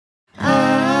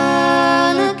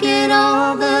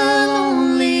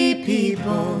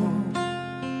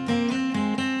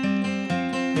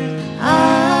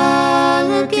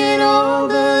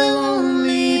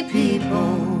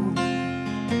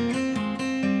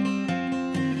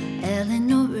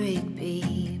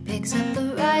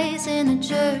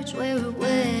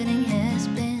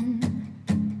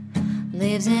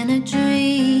lives in a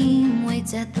dream,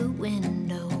 waits at the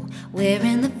window,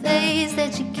 wearing the face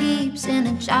that she keeps in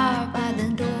a jar by the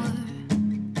door.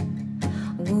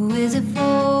 Who is it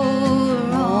for?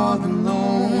 All the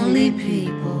lonely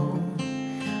people.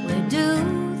 Where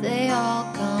do they all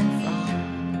come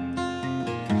from?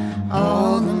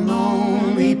 All the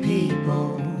lonely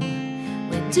people.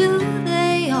 Where do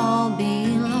they all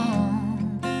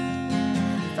belong?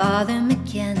 Father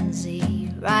Mackenzie,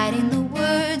 writing the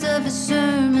words of a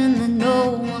sermon that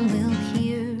no one will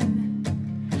hear.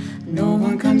 No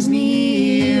one comes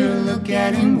near, look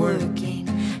at him working,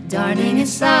 darning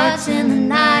his thoughts in the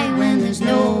night when there's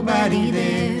nobody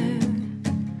there.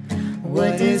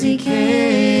 What does he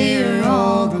care?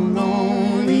 All the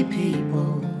lonely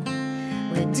people.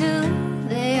 Where do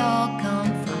they all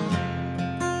come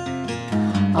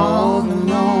from? All the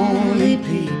lonely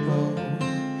people.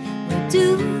 Where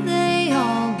do they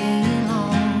all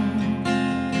belong?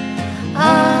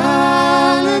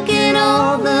 Ah, look at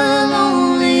all the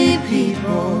lonely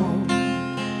people.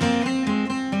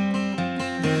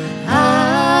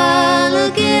 Ah,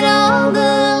 look at all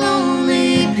the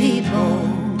lonely people.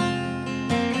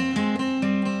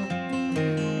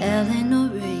 Eleanor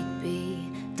Rigby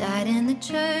died in the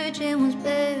church and was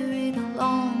buried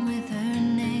along with her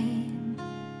name.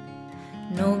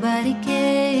 Nobody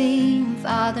came.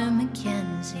 Father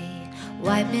Mackenzie,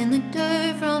 wiping the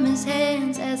dirt from his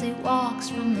hands as he walks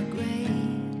from the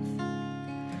grave.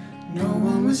 No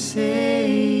one was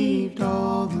saved.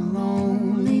 All the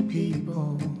lonely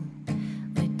people.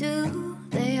 Where do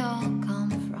they all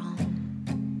come from?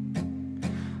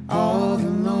 All the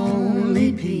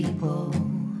lonely people.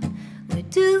 Where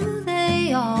do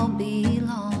they all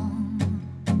belong?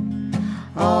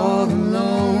 All the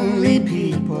lonely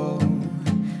people.